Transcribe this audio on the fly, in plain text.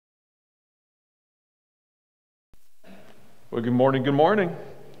Well, good morning, good morning.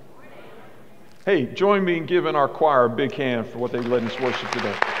 Hey, join me in giving our choir a big hand for what they led us worship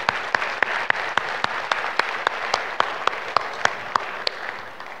today.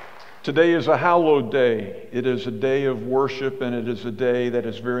 Today is a hallowed day. It is a day of worship, and it is a day that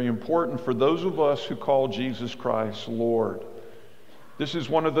is very important for those of us who call Jesus Christ Lord. This is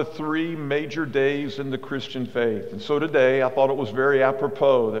one of the three major days in the Christian faith. And so today, I thought it was very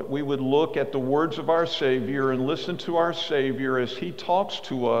apropos that we would look at the words of our Savior and listen to our Savior as He talks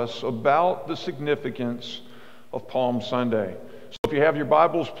to us about the significance of Palm Sunday. So if you have your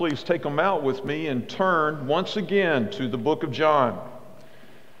Bibles, please take them out with me and turn once again to the book of John.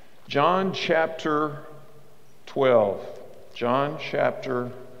 John chapter 12. John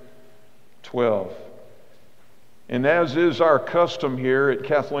chapter 12. And as is our custom here at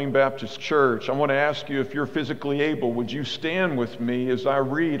Kathleen Baptist Church, I want to ask you, if you're physically able, would you stand with me as I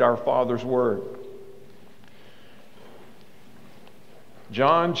read our Father's Word?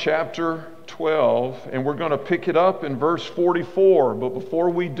 John chapter 12, and we're going to pick it up in verse 44. But before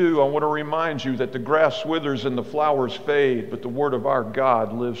we do, I want to remind you that the grass withers and the flowers fade, but the Word of our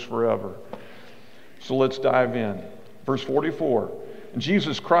God lives forever. So let's dive in. Verse 44. And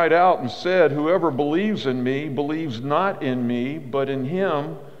Jesus cried out and said, "Whoever believes in me believes not in me, but in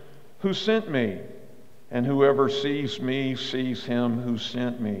him who sent me. And whoever sees me sees him who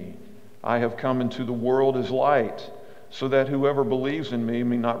sent me. I have come into the world as light, so that whoever believes in me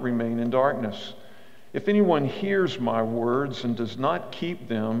may not remain in darkness. If anyone hears my words and does not keep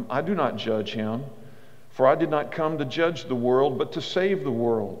them, I do not judge him. For I did not come to judge the world, but to save the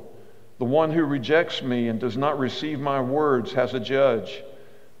world. The one who rejects me and does not receive my words has a judge.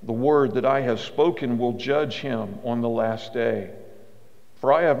 The word that I have spoken will judge him on the last day.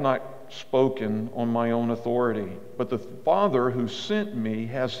 For I have not spoken on my own authority, but the Father who sent me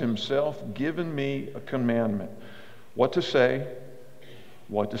has himself given me a commandment, what to say,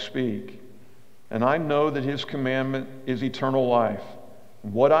 what to speak. And I know that his commandment is eternal life.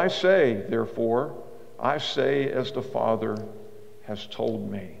 What I say, therefore, I say as the Father has told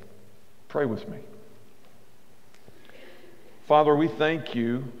me." Pray with me. Father, we thank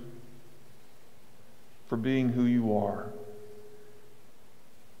you for being who you are.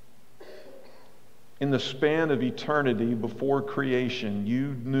 In the span of eternity before creation,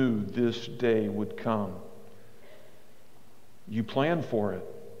 you knew this day would come. You planned for it.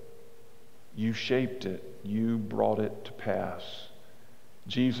 You shaped it. You brought it to pass.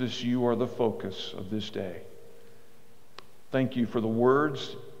 Jesus, you are the focus of this day. Thank you for the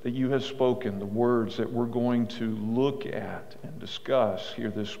words that you have spoken, the words that we're going to look at and discuss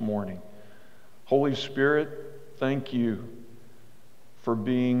here this morning. Holy Spirit, thank you for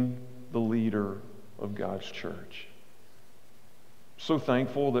being the leader of God's church. So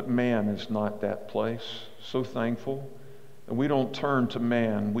thankful that man is not that place. So thankful that we don't turn to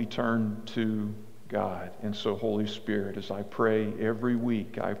man, we turn to God. And so, Holy Spirit, as I pray every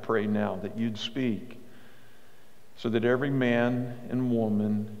week, I pray now that you'd speak, so that every man and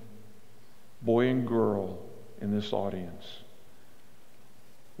woman, boy and girl in this audience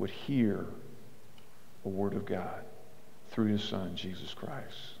would hear the Word of God through His Son, Jesus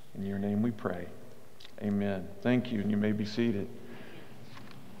Christ. In your name we pray. Amen. Thank you, and you may be seated.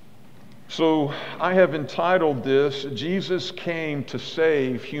 So I have entitled this, Jesus Came to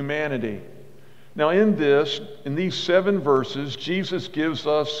Save Humanity. Now in these 7 verses, Jesus gives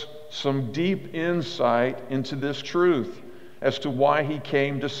us some deep insight into this truth as to why He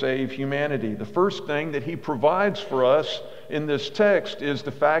came to save humanity. The first thing that He provides for us in this text is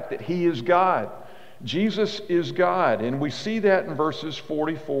the fact that He is God. Jesus is God, and we see that in verses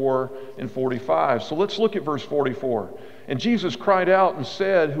 44 and 45. So let's look at verse 44. And Jesus cried out and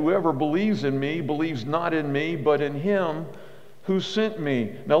said, "Whoever believes in me believes not in me, but in him who sent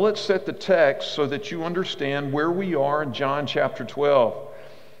me." Now let's set the text so that you understand where we are in John chapter 12.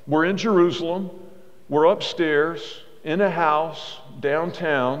 We're in Jerusalem. We're upstairs in a house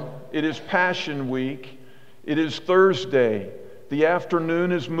downtown. It is Passion Week. It is Thursday. The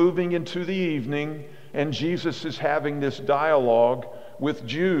afternoon is moving into the evening, and Jesus is having this dialogue with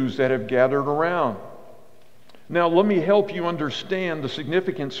Jews that have gathered around. Now, let me help you understand the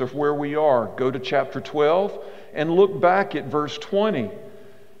significance of where we are. Go to chapter 12 and look back at verse 20.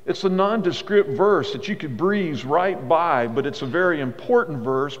 It's a nondescript verse that you could breeze right by, but it's a very important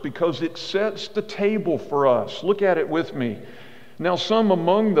verse because it sets the table for us. Look at it with me. Now, some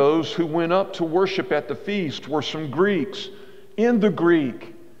among those who went up to worship at the feast were some Greeks. In the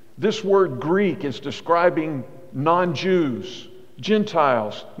Greek, this word Greek is describing non-Jews,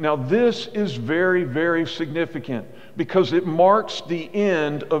 Gentiles. Now, this is very, very significant because it marks the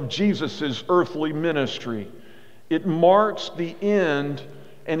end of Jesus' earthly ministry. It marks the end,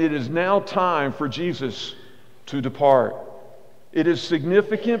 and it is now time for Jesus to depart. It is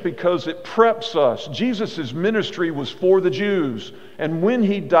significant because it preps us. Jesus' ministry was for the Jews, and when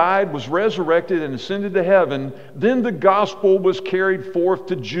he died, was resurrected, and ascended to heaven, then the gospel was carried forth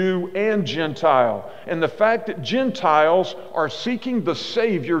to Jew and Gentile. And the fact that Gentiles are seeking the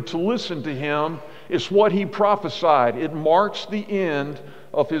Savior to listen to him is what he prophesied. It marks the end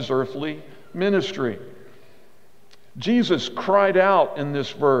of his earthly ministry. Jesus cried out in this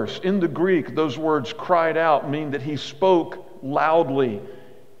verse. In the Greek, those words cried out mean that he spoke loudly.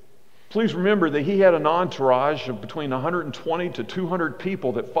 Please remember that he had an entourage of between 120 to 200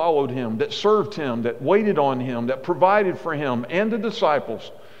 people that followed him, that served him, that waited on him, that provided for him and the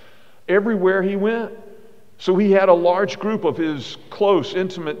disciples everywhere he went. So he had a large group of his close,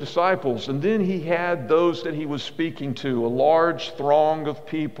 intimate disciples, and then he had those that he was speaking to, a large throng of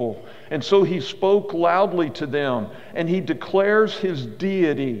people. And so he spoke loudly to them, and he declares his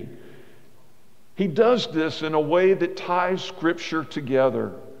deity. He does this in a way that ties Scripture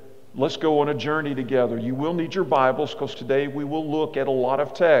together. Let's go on a journey together. You will need your Bibles because today we will look at a lot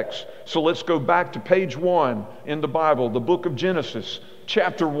of text. So let's go back to page 1 in the Bible, the book of Genesis,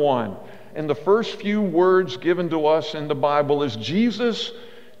 chapter 1. And the first few words given to us in the Bible is Jesus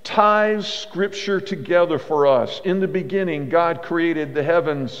ties Scripture together for us. In the beginning, God created the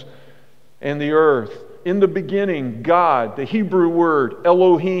heavens and the earth. In the beginning, God, the Hebrew word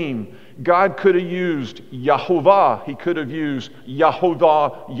Elohim, God could have used Yahovah. He could have used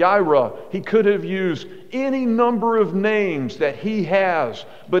Yahovah Yireh. He could have used any number of names that he has,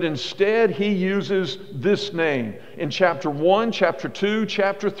 but instead he uses this name. In chapter 1, chapter 2,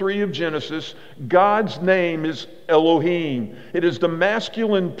 chapter 3 of Genesis, God's name is Elohim. It is the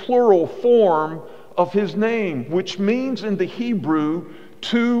masculine plural form of his name, which means in the Hebrew,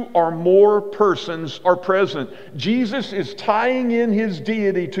 2 or more persons are present. Jesus is tying in his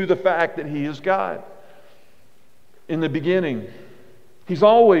deity to the fact that he is God. In the beginning, he's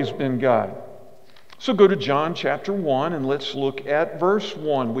always been God. So go to John chapter 1 and let's look at verse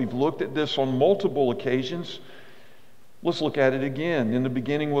 1. We've looked at this on multiple occasions. Let's look at it again. In the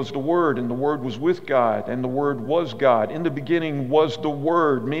beginning was the Word, and the Word was with God, and the Word was God. In the beginning was the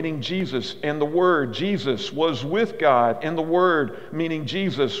Word, meaning Jesus, and the Word, Jesus, was with God, and the Word, meaning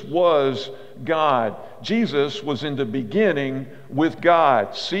Jesus, was God. Jesus was in the beginning with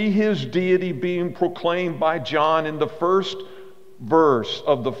God. See his deity being proclaimed by John in the first verse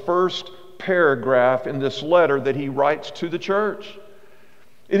of the first paragraph in this letter that he writes to the church.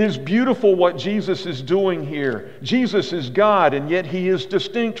 It is beautiful what Jesus is doing here. Jesus is God, and yet he is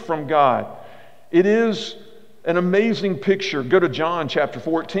distinct from God. It is an amazing picture. Go to John chapter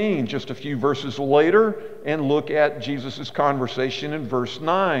 14, just a few verses later, and look at Jesus' conversation in verse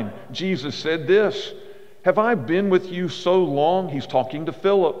 9. Jesus said this, "Have I been with you so long?" He's talking to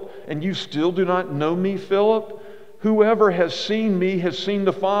Philip. "And you still do not know me, Philip? Whoever has seen me has seen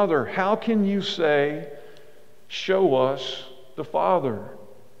the Father. How can you say, 'Show us the Father'?"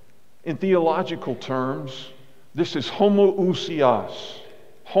 In theological terms, this is homoousios.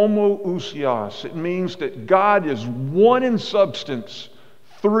 Homoousios. It means that God is one in substance,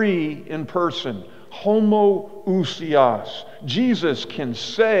 3 in person. Homoousios. Jesus can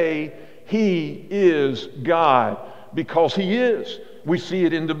say he is God because he is. We see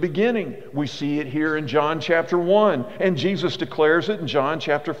it in the beginning. We see it here in John chapter 1. And Jesus declares it in John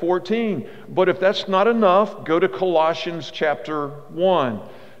chapter 14. But if that's not enough, go to Colossians chapter 1.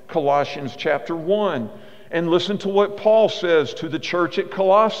 Colossians chapter 1. And listen to what Paul says to the church at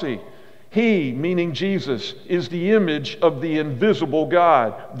Colossae. He, meaning Jesus, is the image of the invisible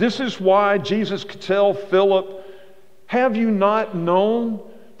God. This is why Jesus could tell Philip, "Have you not known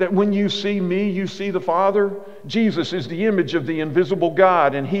that when you see me, you see the Father?" Jesus is the image of the invisible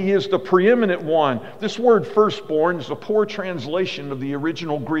God, and he is the preeminent one. This word firstborn is a poor translation of the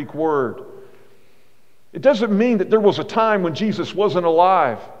original Greek word. It doesn't mean that there was a time when Jesus wasn't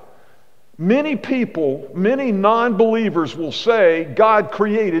alive. Many people, many non-believers will say God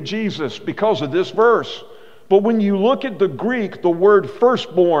created Jesus because of this verse. But when you look at the Greek, the word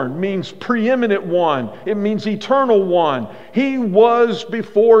firstborn means preeminent one. It means eternal one. He was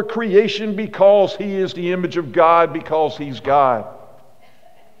before creation because he is the image of God, because he's God.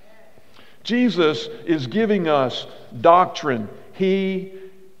 Jesus is giving us doctrine. He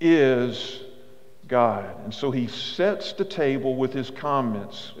is God. And so he sets the table with his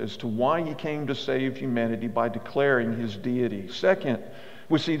comments as to why he came to save humanity by declaring his deity. Second,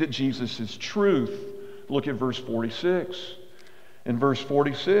 we see that Jesus is truth. Look at verse 46. In verse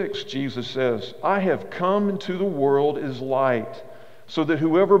 46, Jesus says, "I have come into the world as light, so that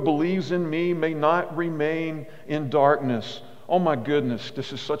whoever believes in me may not remain in darkness. Oh my goodness,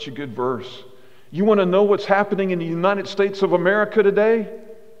 this is such a good verse. You want to know what's happening in the United States of America today?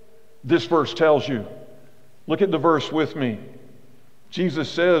 This verse tells you. Look at the verse with me. Jesus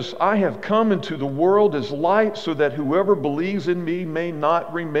says, I have come into the world as light so that whoever believes in me may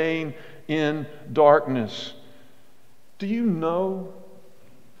not remain in darkness. Do you know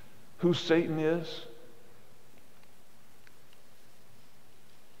who Satan is?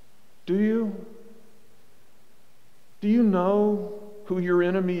 Do you? Do you know who your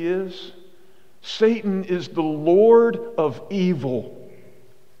enemy is? Satan is the Lord of evil.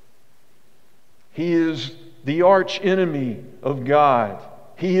 He is the arch enemy of God.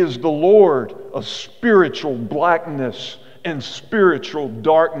 He is the Lord of spiritual blackness and spiritual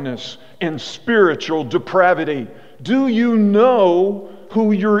darkness and spiritual depravity. Do you know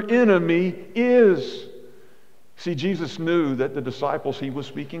who your enemy is? See, Jesus knew that the disciples he was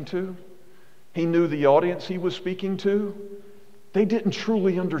speaking to, he knew the audience he was speaking to, they didn't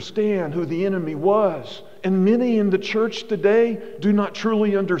truly understand who the enemy was. And many in the church today do not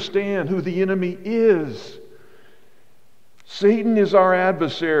truly understand who the enemy is. Satan is our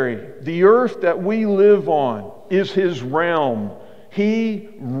adversary. The earth that we live on is his realm. He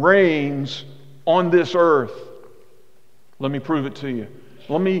reigns on this earth. Let me prove it to you.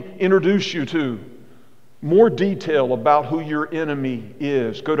 Let me introduce you to more detail about who your enemy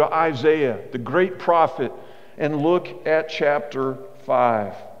is. Go to Isaiah, the great prophet, and look at chapter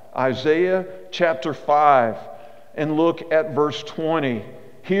 5. Isaiah chapter 5, and look at verse 20.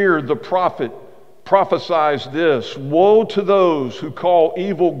 Here the prophet prophesies this: woe to those who call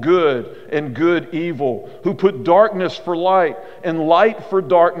evil good and good evil, who put darkness for light and light for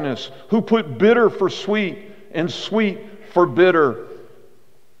darkness, who put bitter for sweet and sweet for bitter.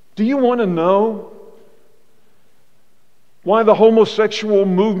 Do you want to know why the homosexual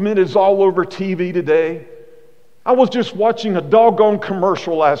movement is all over TV today? I was just watching a doggone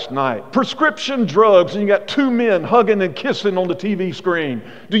commercial last night. Prescription drugs, and you got two men hugging and kissing on the TV screen.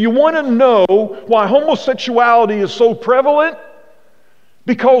 Do you want to know why homosexuality is so prevalent?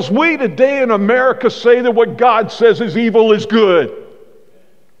 Because we today in America say that what God says is evil is good.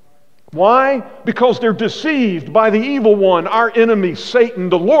 Why? Because they're deceived by the evil one, our enemy, Satan,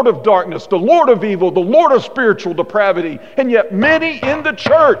 the Lord of darkness, the Lord of evil, the Lord of spiritual depravity. And yet many in the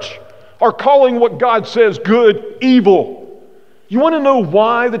church are calling what God says good evil. You want to know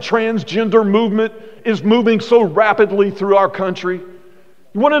why the transgender movement is moving so rapidly through our country?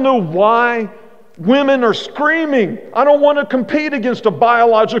 You want to know why women are screaming, I don't want to compete against a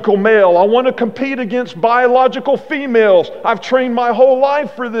biological male. I want to compete against biological females. I've trained my whole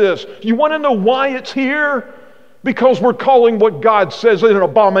life for this. You want to know why it's here? Because we're calling what God says an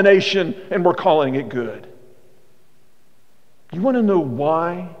abomination and we're calling it good. You want to know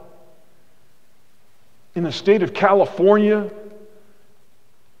why? In the state of California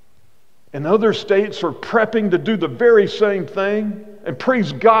and other states are prepping to do the very same thing. And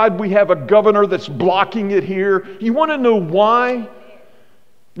praise God, we have a governor that's blocking it here. You want to know why?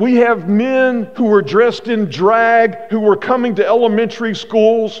 We have men who are dressed in drag who are coming to elementary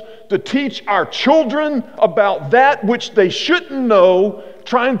schools to teach our children about that which they shouldn't know,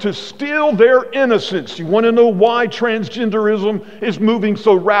 trying to steal their innocence. You want to know why transgenderism is moving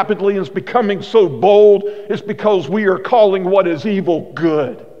so rapidly and is becoming so bold? It's because we are calling what is evil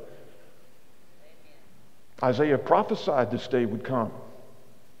good. Isaiah prophesied this day would come,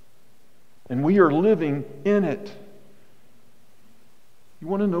 and we are living in it. You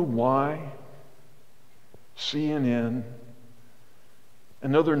want to know why CNN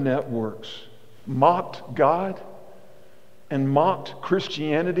and other networks mocked God and mocked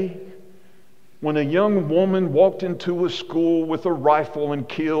Christianity when a young woman walked into a school with a rifle and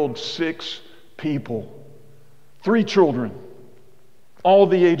killed 6 people, 3 children, all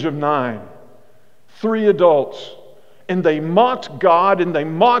the age of 9, 3 adults. And they mocked God and they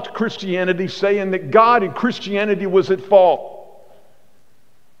mocked Christianity, saying that God and Christianity was at fault.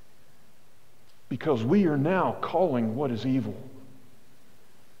 Because we are now calling what is evil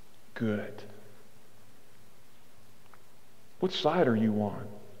good. What side are you on?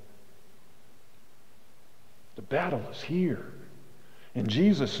 The battle is here. And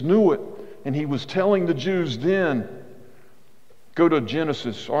Jesus knew it, and he was telling the Jews then, go to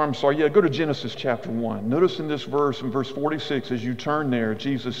Genesis chapter 1. Notice in this verse, in verse 46, as you turn there,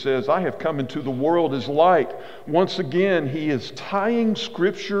 Jesus says, I have come into the world as light. Once again, he is tying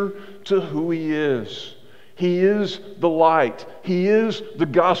Scripture to who he is. He is the light. He is the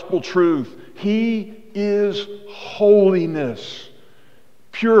gospel truth. He is holiness,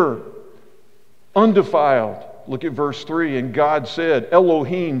 pure, undefiled, Look at verse 3. And God said,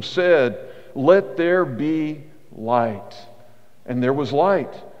 Elohim said, let there be light. And there was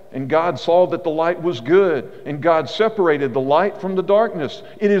light. And God saw that the light was good. And God separated the light from the darkness.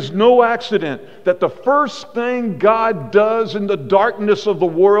 It is no accident that the first thing God does in the darkness of the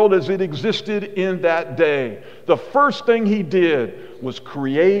world as it existed in that day, the first thing He did was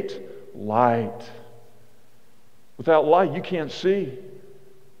create light. Without light, you can't see.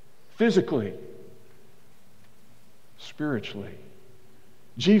 Physically, spiritually.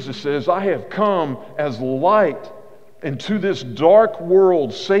 Jesus says, I have come as light into this dark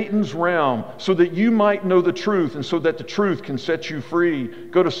world, Satan's realm, so that you might know the truth and so that the truth can set you free.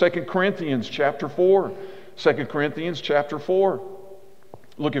 Go to 2 Corinthians chapter 4. 2 Corinthians chapter 4.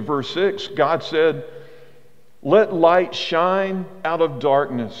 Look at verse 6. God said, let light shine out of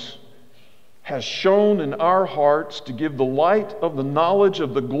darkness, has shone in our hearts to give the light of the knowledge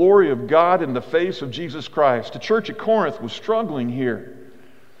of the glory of God in the face of Jesus Christ. The church at Corinth was struggling here.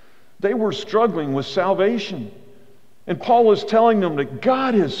 They were struggling with salvation. And Paul is telling them that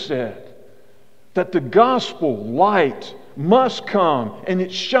God has said that the gospel light must come, and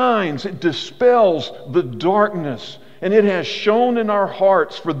it shines, it dispels the darkness, and it has shone in our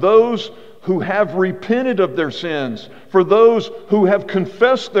hearts for those who have repented of their sins, for those who have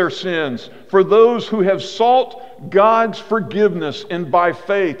confessed their sins, for those who have sought God's forgiveness and by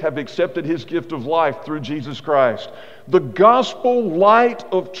faith have accepted His gift of life through Jesus Christ. The gospel light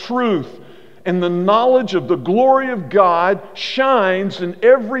of truth and the knowledge of the glory of God shines in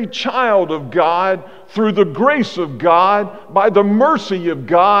every child of God through the grace of God, by the mercy of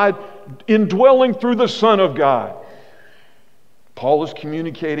God, indwelling through the Son of God. Paul is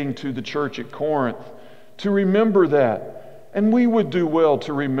communicating to the church at Corinth to remember that. And we would do well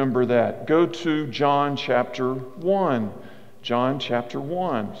to remember that. Go to John chapter 1. John chapter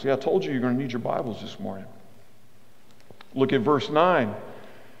 1. See, I told you you're going to need your Bibles this morning. Look at verse 9.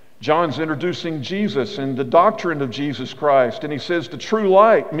 John's introducing Jesus and the doctrine of Jesus Christ. And he says, the true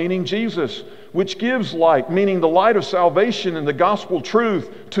light, meaning Jesus, which gives light, meaning the light of salvation and the gospel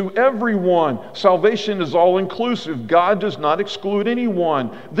truth to everyone. Salvation is all inclusive. God does not exclude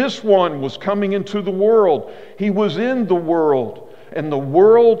anyone. This one was coming into the world. He was in the world. And the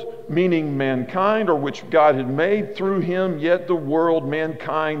world, meaning mankind, or which God had made through Him, yet the world,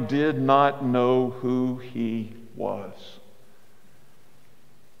 mankind, did not know who He was.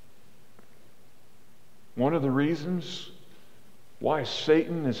 One of the reasons why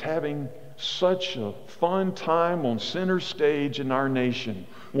Satan is having such a fun time on center stage in our nation,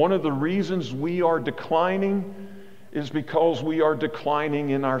 one of the reasons we are declining is because we are declining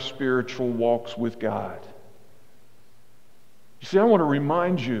in our spiritual walks with God. You see, I want to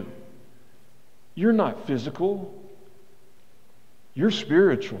remind you, you're not physical, you're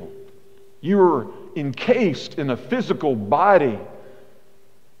spiritual. You're encased in a physical body,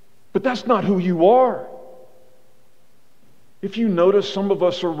 but that's not who you are. If you notice, some of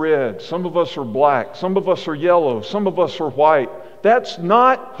us are red, some of us are black, some of us are yellow, some of us are white. That's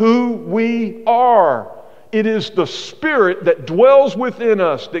not who we are. It is the Spirit that dwells within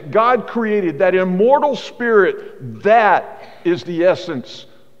us, that God created, that immortal Spirit. That is the essence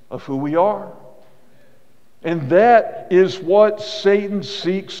of who we are. And that is what Satan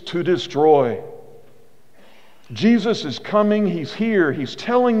seeks to destroy. Jesus is coming, He's here, He's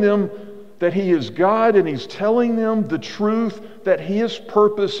telling them that He is God, and He's telling them the truth that His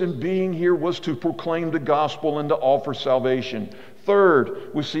purpose in being here was to proclaim the gospel and to offer salvation. Third,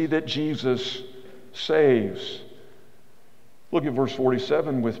 we see that Jesus saves. Look at verse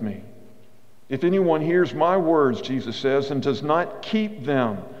 47 with me. If anyone hears my words, Jesus says, and does not keep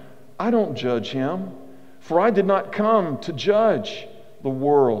them, I don't judge him, for I did not come to judge the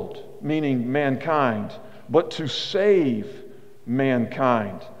world, meaning mankind, but to save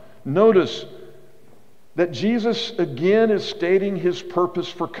mankind. Notice that Jesus again is stating His purpose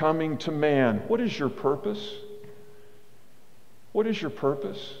for coming to man. What is your purpose? What is your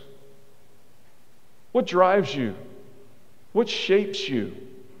purpose? What drives you? What shapes you?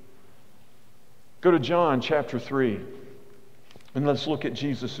 Go to John chapter 3, and let's look at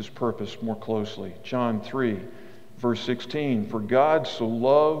Jesus' purpose more closely. John 3, verse 16. For God so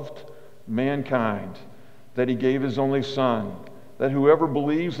loved mankind that He gave His only Son, that whoever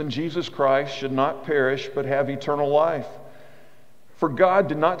believes in Jesus Christ should not perish but have eternal life. For God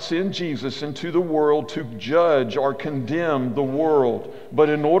did not send Jesus into the world to judge or condemn the world, but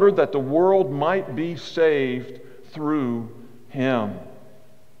in order that the world might be saved through Him.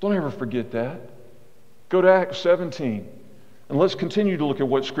 Don't ever forget that. Go to Acts 17, and let's continue to look at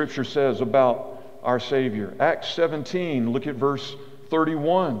what Scripture says about our Savior. Acts 17, look at verse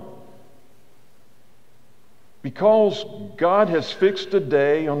 31. Because God has fixed a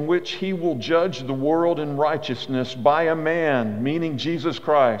day on which He will judge the world in righteousness by a man, meaning Jesus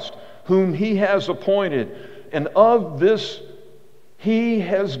Christ, whom He has appointed. And of this He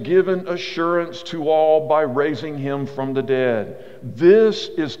has given assurance to all by raising Him from the dead. This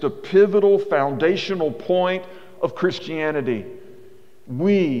is the pivotal foundational point of Christianity.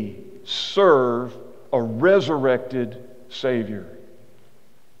 We serve a resurrected Savior.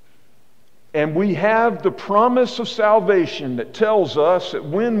 And we have the promise of salvation that tells us that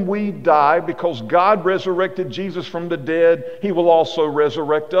when we die, because God resurrected Jesus from the dead, He will also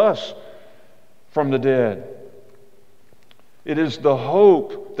resurrect us from the dead. It is the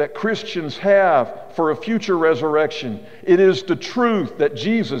hope that Christians have for a future resurrection. It is the truth that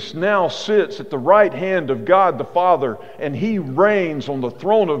Jesus now sits at the right hand of God the Father, and He reigns on the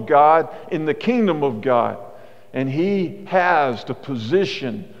throne of God in the kingdom of God. And He has the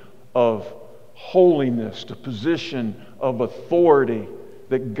position of holiness, the position of authority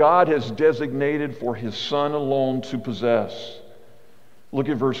that God has designated for His Son alone to possess. Look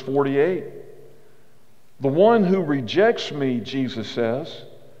at verse 48. The one who rejects me, Jesus says,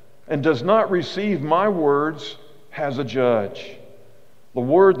 and does not receive my words has a judge. The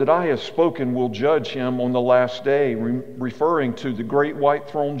word that I have spoken will judge him on the last day, referring to the great white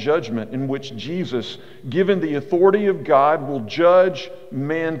throne judgment in which Jesus, given the authority of God, will judge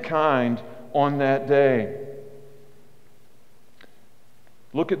mankind on that day.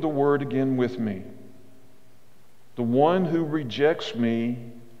 Look at the word again with me. The one who rejects me,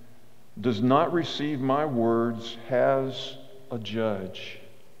 does not receive my words, has a judge.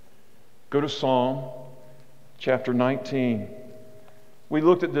 Go to Psalm chapter 19. We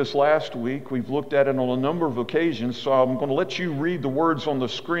looked at this last week. We've looked at it on a number of occasions, so I'm going to let you read the words on the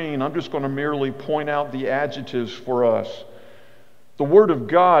screen. I'm just going to merely point out the adjectives for us. The Word of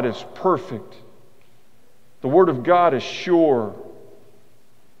God is perfect. The Word of God is sure.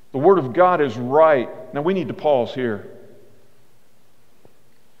 The Word of God is right. Now we need to pause here.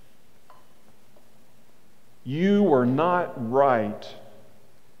 You are not right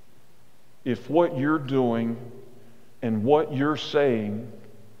if what you're doing and what you're saying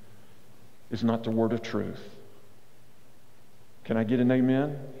is not the word of truth. Can I get an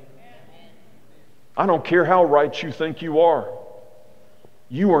amen? I don't care how right you think you are.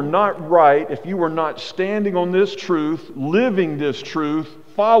 You are not right if you are not standing on this truth, living this truth,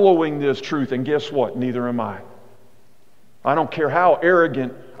 following this truth. And guess what? Neither am I. I don't care how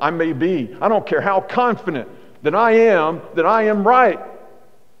arrogant I may be. I don't care how confident that I am right.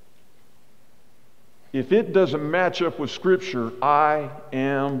 If it doesn't match up with Scripture, I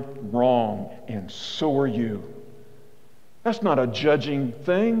am wrong, and so are you. That's not a judging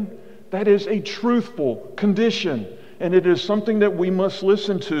thing. That is a truthful condition, and it is something that we must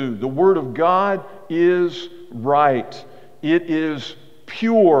listen to. The Word of God is right. It is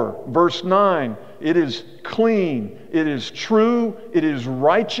pure. Verse 9, it is clean. It is true. It is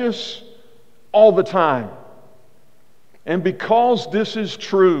righteous all the time. And because this is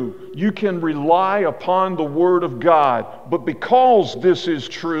true, you can rely upon the Word of God. But because this is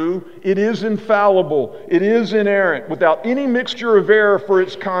true, it is infallible. It is inerrant, without any mixture of error for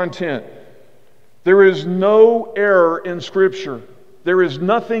its content. There is no error in Scripture. There is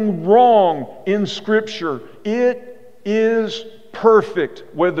nothing wrong in Scripture. It is perfect,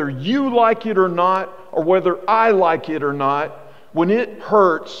 whether you like it or not, or whether I like it or not. When it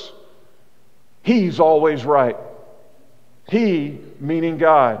hurts, He's always right. He, meaning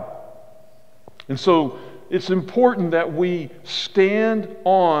God. And so it's important that we stand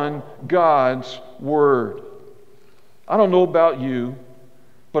on God's Word. I don't know about you,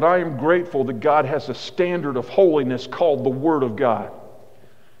 but I am grateful that God has a standard of holiness called the Word of God.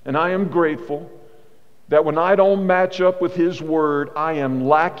 And I am grateful that when I don't match up with His Word, I am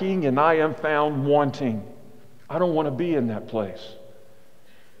lacking and I am found wanting. I don't want to be in that place.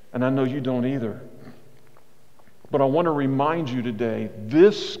 And I know you don't either. But I want to remind you today,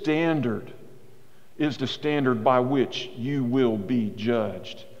 this standard is the standard by which you will be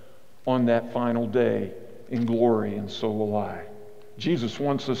judged on that final day in glory, and so will I. Jesus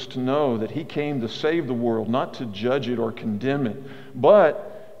wants us to know that He came to save the world, not to judge it or condemn it.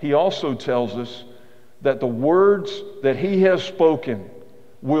 But He also tells us that the words that He has spoken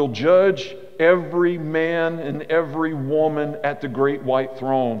will judge every man and every woman at the great white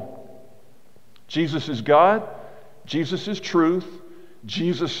throne. Jesus is God. Jesus is truth.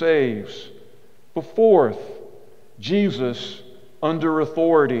 Jesus saves. But fourth, Jesus under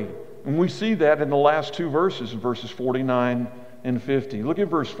authority. And we see that in the last two verses, verses 49 and 50. Look at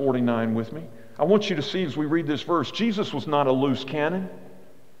verse 49 with me. I want you to see as we read this verse, Jesus was not a loose cannon.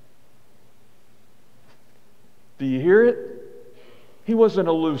 Do you hear it? He wasn't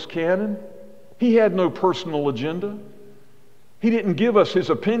a loose cannon. He had no personal agenda. He didn't give us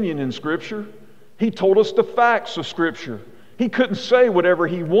his opinion in Scripture. He told us the facts of Scripture. He couldn't say whatever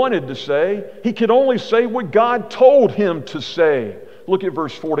he wanted to say. He could only say what God told him to say. Look at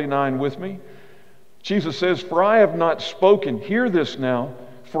verse 49 with me. Jesus says, "For I have not spoken," hear this now,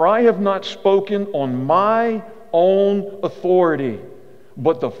 "for I have not spoken on my own authority,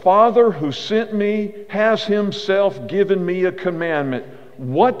 but the Father who sent me has himself given me a commandment,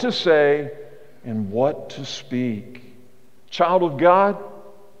 what to say and what to speak." Child of God,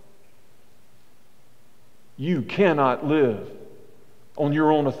 you cannot live on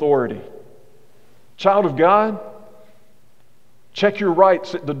your own authority. Child of God, check your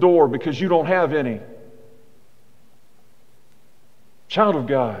rights at the door because you don't have any. Child of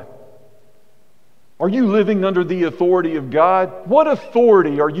God, are you living under the authority of God? What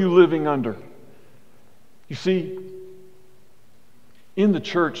authority are you living under? You see, in the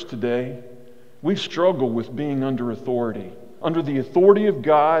church today, we struggle with being under authority. Under the authority of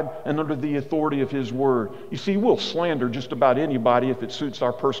God and under the authority of His Word. You see, we'll slander just about anybody if it suits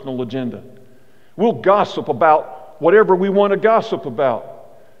our personal agenda. We'll gossip about whatever we want to gossip about.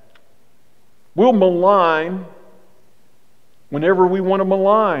 We'll malign whenever we want to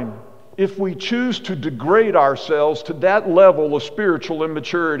malign if we choose to degrade ourselves to that level of spiritual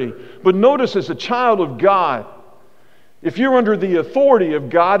immaturity. But notice, as a child of God, if you're under the authority of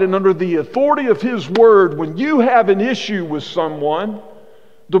God and under the authority of His Word, when you have an issue with someone,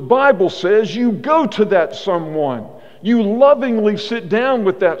 the Bible says you go to that someone. You lovingly sit down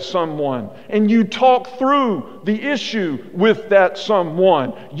with that someone and you talk through the issue with that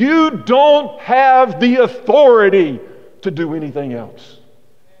someone. You don't have the authority to do anything else.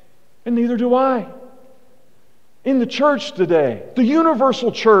 And neither do I. In the church today, the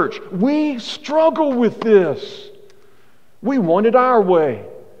universal church, we struggle with this. We want it our way.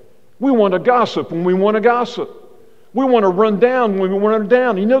 We want to gossip when we want to gossip. We want to run down when we want to run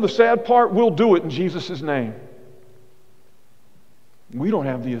down. You know the sad part? We'll do it in Jesus' name. We don't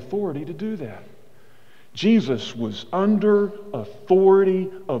have the authority to do that. Jesus was under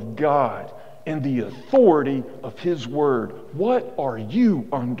authority of God and the authority of His Word. What are you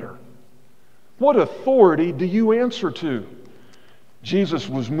under? What authority do you answer to? Jesus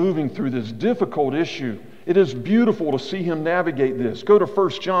was moving through this difficult issue. It is beautiful to see Him navigate this. Go to 1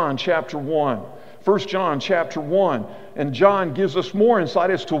 John chapter 1. 1 John chapter 1. And John gives us more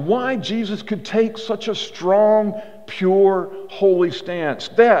insight as to why Jesus could take such a strong, pure, holy stance.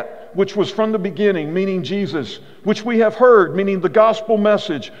 That which was from the beginning, meaning Jesus, which we have heard, meaning the gospel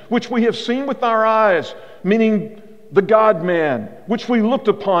message, which we have seen with our eyes, meaning the God-man, which we looked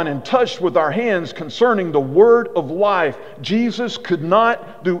upon and touched with our hands concerning the word of life. Jesus could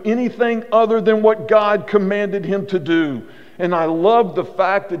not do anything other than what God commanded Him to do. And I love the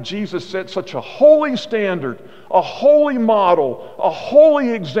fact that Jesus set such a holy standard, a holy model, a holy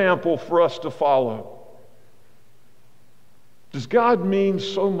example for us to follow. Does God mean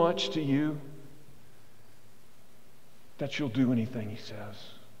so much to you that you'll do anything He says?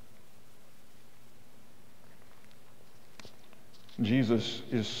 Jesus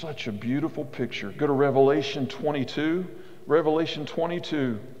is such a beautiful picture. Go to Revelation 22. Revelation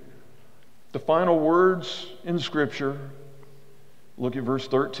 22. The final words in Scripture. Look at verse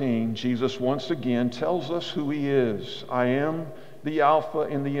 13. Jesus once again tells us who He is. I am the Alpha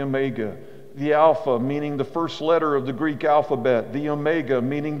and the Omega. The Alpha meaning the first letter of the Greek alphabet. The Omega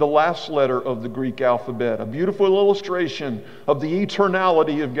meaning the last letter of the Greek alphabet. A beautiful illustration of the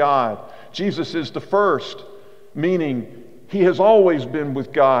eternality of God. Jesus is the first, meaning He has always been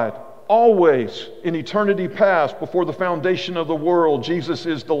with God. Always, in eternity past, before the foundation of the world, Jesus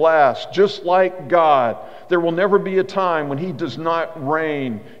is the last. Just like God, there will never be a time when He does not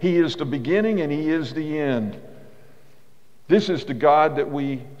reign. He is the beginning and He is the end. This is the God that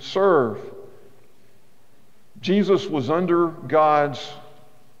we serve. Jesus was under God's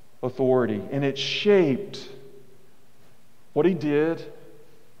authority, and it shaped what He did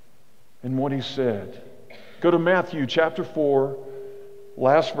and what He said. Go to Matthew chapter 4,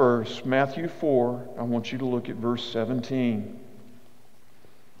 last verse, Matthew 4. I want you to look at verse 17.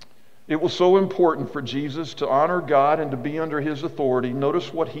 It was so important for Jesus to honor God and to be under His authority.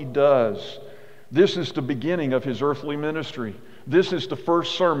 Notice what He does. This is the beginning of His earthly ministry. This is the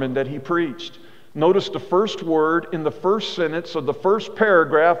first sermon that He preached. Notice the first word in the first sentence of the first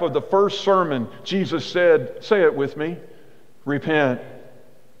paragraph of the first sermon. Jesus said, say it with me, repent.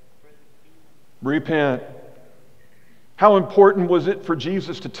 Repent. How important was it for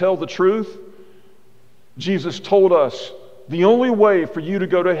Jesus to tell the truth? Jesus told us the only way for you to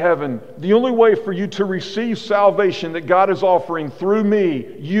go to heaven, the only way for you to receive salvation that God is offering through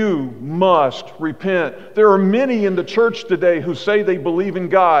me, you must repent. There are many in the church today who say they believe in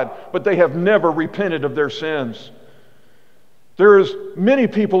God, but they have never repented of their sins. There's many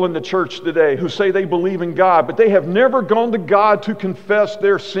people in the church today who say they believe in God, but they have never gone to God to confess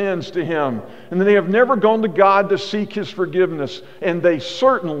their sins to Him. And they have never gone to God to seek His forgiveness. And they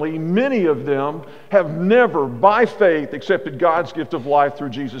certainly, many of them, have never, by faith, accepted God's gift of life through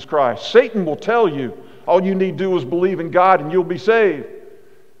Jesus Christ. Satan will tell you, all you need to do is believe in God and you'll be saved.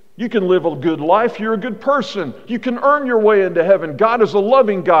 You can live a good life. You're a good person. You can earn your way into heaven. God is a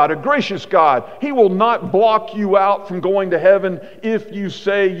loving God, a gracious God. He will not block you out from going to heaven if you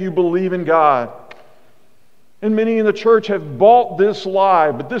say you believe in God. And many in the church have bought this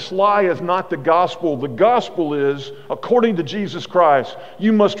lie, but this lie is not the gospel. The gospel is, according to Jesus Christ,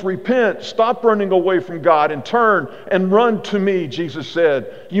 you must repent, stop running away from God, and turn and run to me, Jesus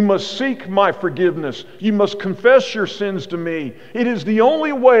said. You must seek my forgiveness. You must confess your sins to me. It is the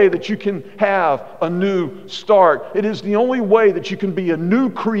only way that you can have a new start. It is the only way that you can be a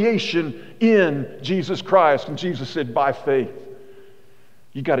new creation in Jesus Christ. And Jesus said, by faith.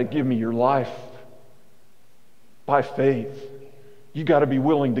 You got to give me your life. By faith. You've got to be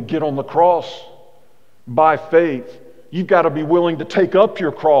willing to get on the cross. By faith. You've got to be willing to take up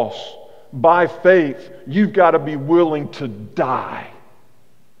your cross. By faith. You've got to be willing to die.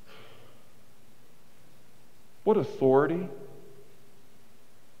 What authority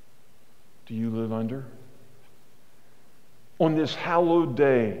do you live under? On this hallowed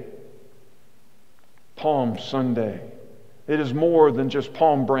day, Palm Sunday, it is more than just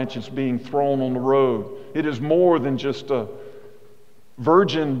palm branches being thrown on the road. It is more than just a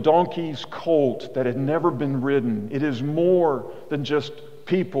virgin donkey's colt that had never been ridden. It is more than just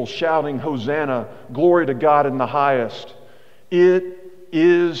people shouting, Hosanna, glory to God in the highest. It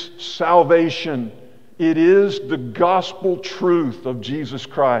is salvation. It is the gospel truth of Jesus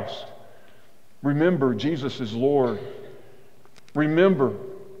Christ. Remember, Jesus is Lord. Remember,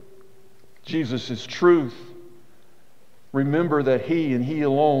 Jesus is truth. Remember that He and He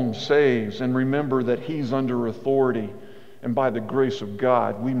alone saves, and remember that He's under authority. And by the grace of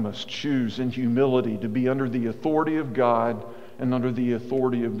God, we must choose in humility to be under the authority of God and under the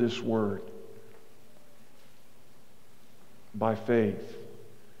authority of this Word. By faith,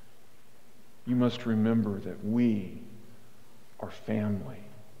 you must remember that we are family.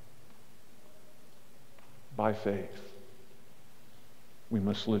 By faith, we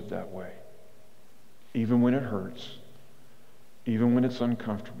must live that way, even when it hurts. Even when it's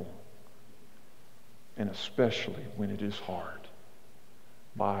uncomfortable, and especially when it is hard,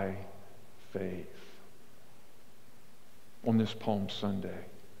 by faith. On this Palm Sunday,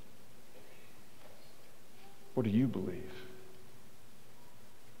 what do you believe?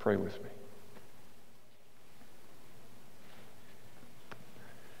 Pray with me.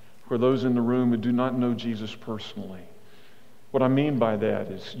 For those in the room who do not know Jesus personally, what I mean by that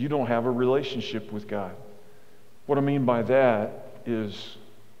is you don't have a relationship with God. What I mean by that is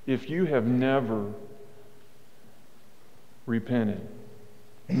if you have never repented,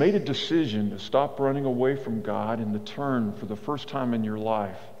 made a decision to stop running away from God and to turn for the first time in your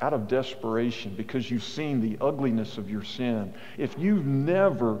life out of desperation because you've seen the ugliness of your sin, if you've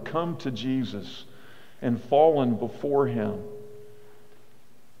never come to Jesus and fallen before Him,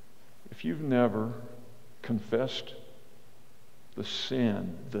 if you've never confessed the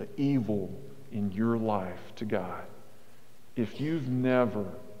sin, the evil in your life to God, if you've never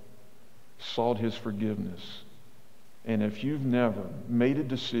sought His forgiveness, and if you've never made a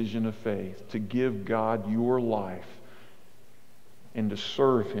decision of faith to give God your life and to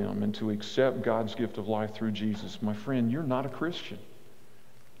serve Him and to accept God's gift of life through Jesus, my friend, you're not a Christian.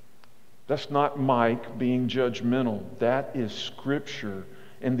 That's not Mike being judgmental. That is Scripture.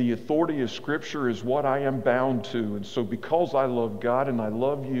 And the authority of Scripture is what I am bound to. And so because I love God and I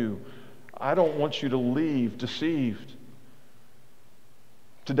love you, I don't want you to leave deceived.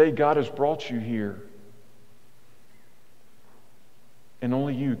 Today, God has brought you here. And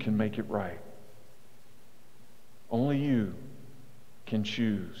only you can make it right. Only you can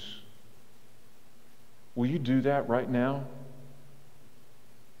choose. Will you do that right now?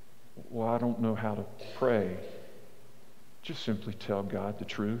 Well, I don't know how to pray. Just simply tell God the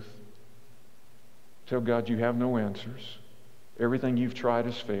truth. Tell God you have no answers. Everything you've tried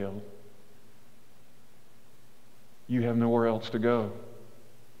has failed. You have nowhere else to go.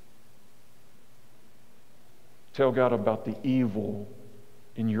 Tell God about the evil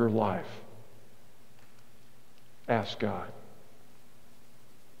in your life. Ask God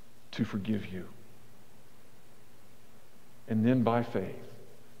to forgive you. And then by faith,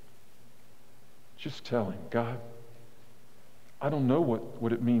 just tell him, God, I don't know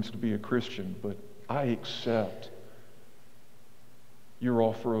what it means to be a Christian, but I accept your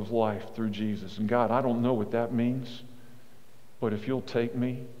offer of life through Jesus. And God, I don't know what that means, but if you'll take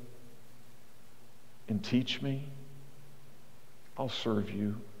me and teach me, I'll serve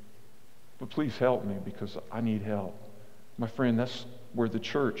you. But please help me because I need help. My friend, that's where the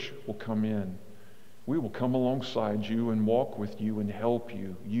church will come in. We will come alongside you and walk with you and help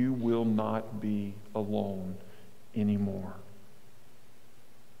you. You will not be alone anymore.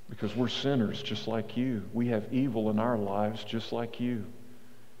 Because we're sinners just like you. We have evil in our lives just like you.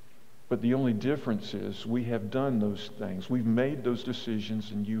 But the only difference is we have done those things. We've made those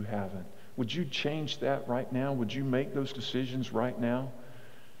decisions and you haven't. Would you change that right now? Would you make those decisions right now?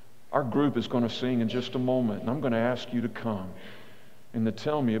 Our group is going to sing in just a moment, and I'm going to ask you to come and to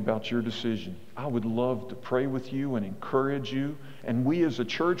tell me about your decision. I would love to pray with you and encourage you, and we as a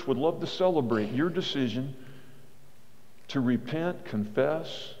church would love to celebrate your decision to repent,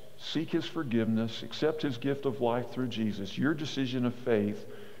 confess, seek His forgiveness, accept His gift of life through Jesus, your decision of faith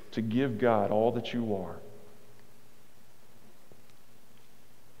to give God all that you are.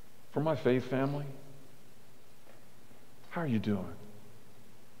 For my faith family, how are you doing?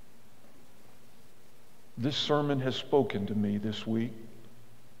 This sermon has spoken to me this week.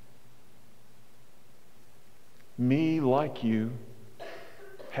 Me, like you,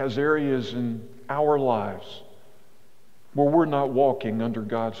 has areas in our lives where we're not walking under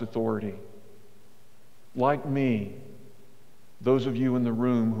God's authority. Like me, those of you in the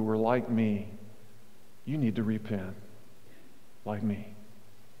room who are like me, you need to repent. Like me.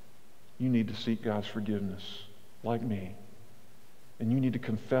 You need to seek God's forgiveness. Like me. And you need to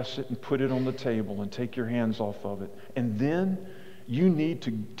confess it and put it on the table and take your hands off of it. And then you need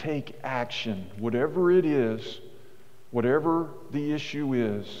to take action. Whatever it is, whatever the issue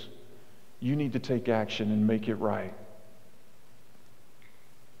is, you need to take action and make it right.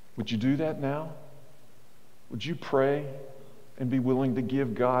 Would you do that now? Would you pray and be willing to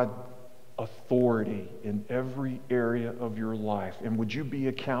give God authority in every area of your life? And would you be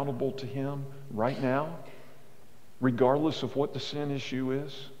accountable to Him right now? Regardless of what the sin issue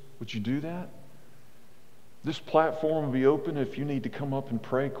is, would you do that? This platform will be open if you need to come up and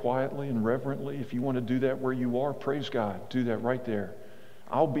pray quietly and reverently. If you want to do that where you are, praise God. Do that right there.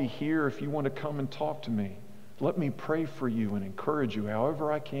 I'll be here if you want to come and talk to me. Let me pray for you and encourage you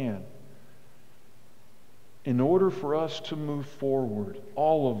however I can. In order for us to move forward,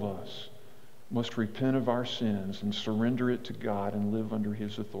 all of us must repent of our sins and surrender it to God and live under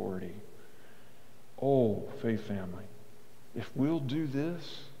His authority. Oh, faith family, if we'll do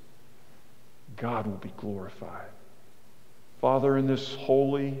this, God will be glorified. Father, in this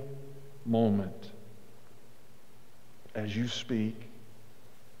holy moment, as you speak,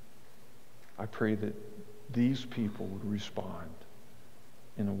 I pray that these people would respond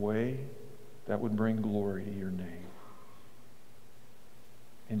in a way that would bring glory to your name.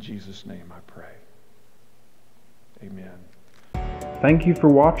 In Jesus' name I pray. Amen. Thank you for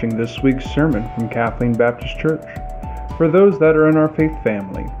watching this week's sermon from Kathleen Baptist Church. For those that are in our faith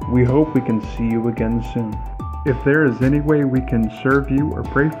family, we hope we can see you again soon. If there is any way we can serve you or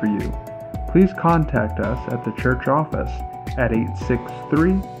pray for you, please contact us at the church office at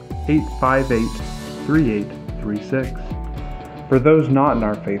 863-858-3836. For those not in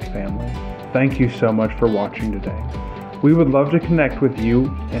our faith family, thank you so much for watching today. We would love to connect with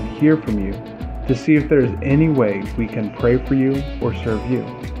you and hear from you to see if there's any way we can pray for you or serve you.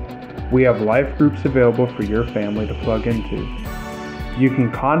 We have life groups available for your family to plug into. You can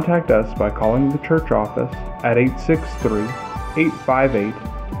contact us by calling the church office at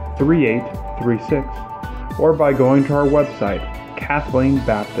 863-858-3836 or by going to our website,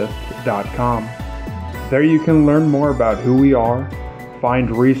 KathleenBaptist.com. There you can learn more about who we are,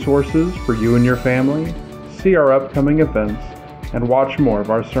 find resources for you and your family, see our upcoming events, and watch more of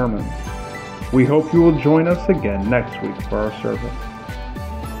our sermons. We hope you will join us again next week for our service.